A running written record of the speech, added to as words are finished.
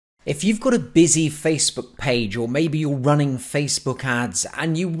If you've got a busy Facebook page, or maybe you're running Facebook ads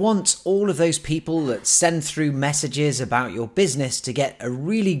and you want all of those people that send through messages about your business to get a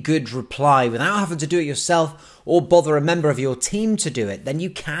really good reply without having to do it yourself or bother a member of your team to do it, then you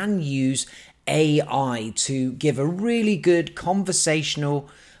can use AI to give a really good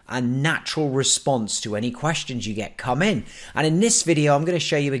conversational and natural response to any questions you get come in. And in this video, I'm going to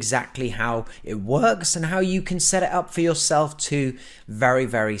show you exactly how it works and how you can set it up for yourself too, very,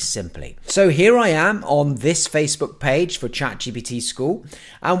 very simply. So here I am on this Facebook page for ChatGPT School,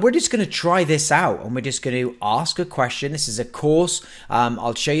 and we're just going to try this out, and we're just going to ask a question. This is a course.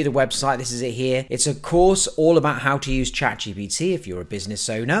 I'll show you the website. This is it here. It's a course all about how to use ChatGPT if you're a business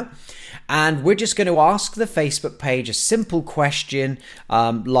owner. And we're just going to ask the Facebook page a simple question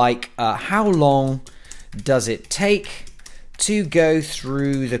like how long does it take to go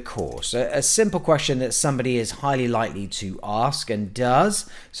through the course? A simple question that somebody is highly likely to ask and does.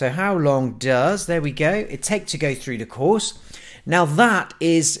 So how long does, there we go, it take to go through the course? Now that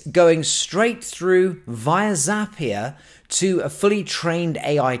is going straight through via Zapier to a fully trained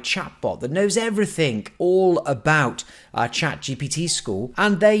AI chatbot that knows everything all about ChatGPT School.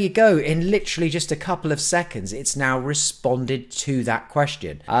 And there you go, in literally just a couple of seconds, it's now responded to that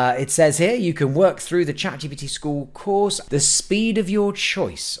question. It says here, you can work through the ChatGPT School course, the speed of your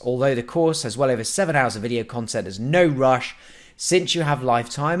choice. Although the course has well over 7 hours of video content, there's no rush. Since you have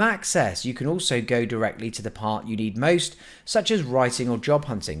lifetime access, you can also go directly to the part you need most, such as writing or job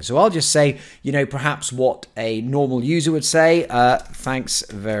hunting. So I'll just say, you know, perhaps what a normal user would say, thanks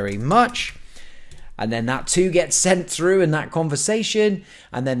very much. And then that too gets sent through in that conversation.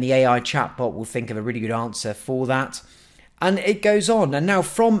 And then the AI chatbot will think of a really good answer for that. And it goes on. And now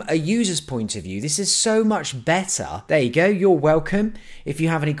from a user's point of view, this is so much better. There you go. You're welcome. If you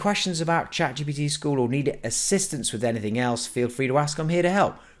have any questions about ChatGPT School or need assistance with anything else, feel free to ask. I'm here to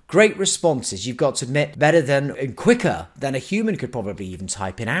help. Great responses, you've got to admit, better than and quicker than a human could probably even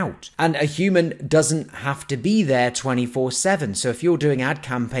type it out. And a human doesn't have to be there 24/7. So if you're doing ad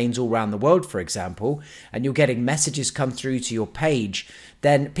campaigns all around the world, for example, and you're getting messages come through to your page,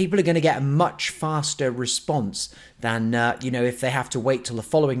 then people are going to get a much faster response than, if they have to wait till the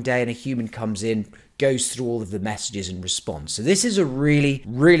following day and a human comes in, goes through all of the messages and responds. So this is a really,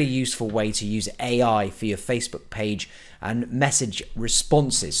 really useful way to use AI for your Facebook page and message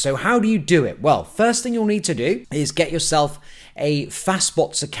responses. So how do you do it? Well, first thing you'll need to do is get yourself a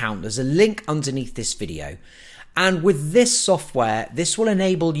Fastbots account. There's a link underneath this video. And with this software, this will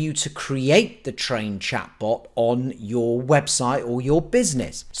enable you to create the trained chatbot on your website or your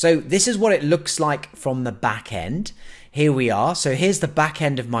business. So this is what it looks like from the back end. Here we are. So here's the back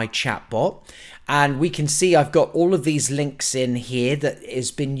end of my chatbot. And we can see I've got all of these links in here that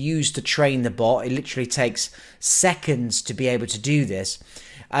has been used to train the bot. It literally takes seconds to be able to do this.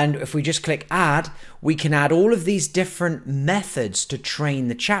 And if we just click add, we can add all of these different methods to train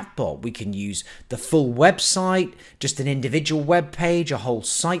the chatbot. We can use the full website, just an individual web page, a whole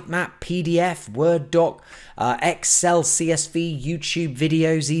sitemap, PDF, Word doc, Excel, CSV, YouTube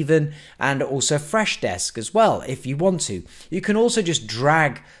videos even, and also Freshdesk as well if you want to. You can also just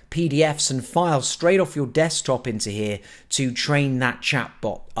drag PDFs and files straight off your desktop into here to train that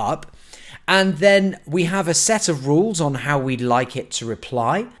chatbot up. And then we have a set of rules on how we'd like it to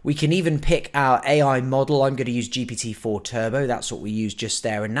reply. We can even pick our AI model. I'm going to use GPT-4 Turbo. That's what we used just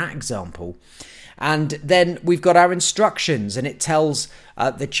there in that example. And then we've got our instructions, and it tells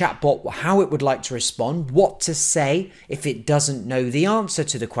the chatbot how it would like to respond, what to say if it doesn't know the answer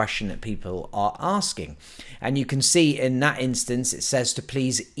to the question that people are asking. And you can see in that instance, it says to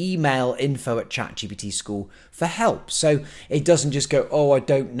please email info@ChatGPT School for help. So it doesn't just go, oh, I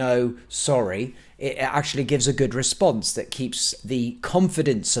don't know, sorry. It actually gives a good response that keeps the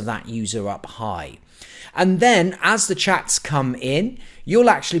confidence of that user up high. And then as the chats come in, you'll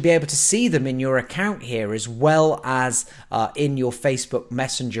actually be able to see them in your account here as well as in your Facebook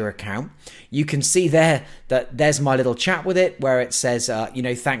Messenger account. You can see there that there's my little chat with it where it says,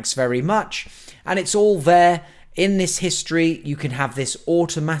 thanks very much. And it's all there in this history. You can have this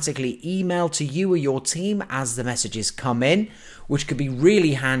automatically emailed to you or your team as the messages come in, which could be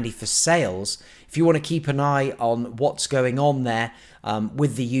really handy for sales. If you want to keep an eye on what's going on there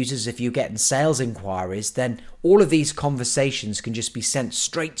with the users, if you're getting sales inquiries, then all of these conversations can just be sent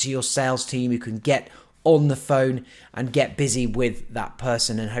straight to your sales team. You can get on the phone and get busy with that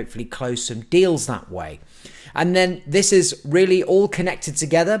person and hopefully close some deals that way. And then this is really all connected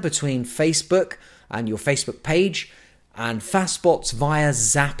together between Facebook and your Facebook page and Fastbots via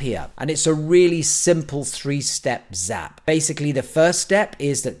Zapier. And it's a really simple 3-step zap. Basically, the first step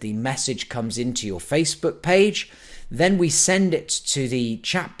is that the message comes into your Facebook page. Then we send it to the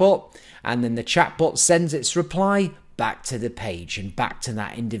chatbot, and then the chatbot sends its reply back to the page and back to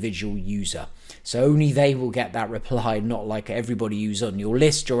that individual user. So only they will get that reply, not like everybody who's on your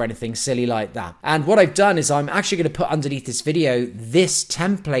list or anything silly like that. And what I've done is I'm actually going to put underneath this video this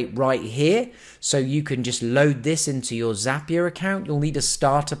template right here. So you can just load this into your Zapier account. You'll need a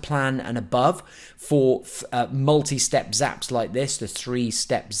starter plan and above for multi-step zaps like this, the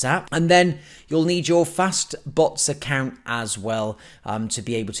 3-step zap. And then you'll need your Fastbots account as well to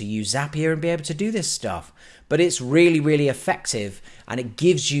be able to use Zapier and be able to do this stuff. But it's really, really effective, and it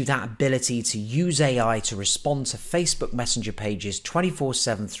gives you that ability to use AI to respond to Facebook Messenger pages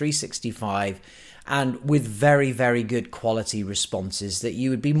 24/7, 365, and with very, very good quality responses that you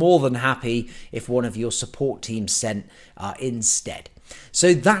would be more than happy if one of your support teams sent instead.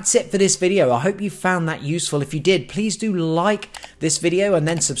 So that's it for this video. I hope you found that useful. If you did, please do like this video and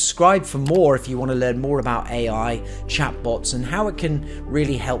then subscribe for more if you want to learn more about AI, chatbots, and how it can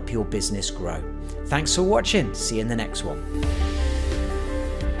really help your business grow. Thanks for watching. See you in the next one.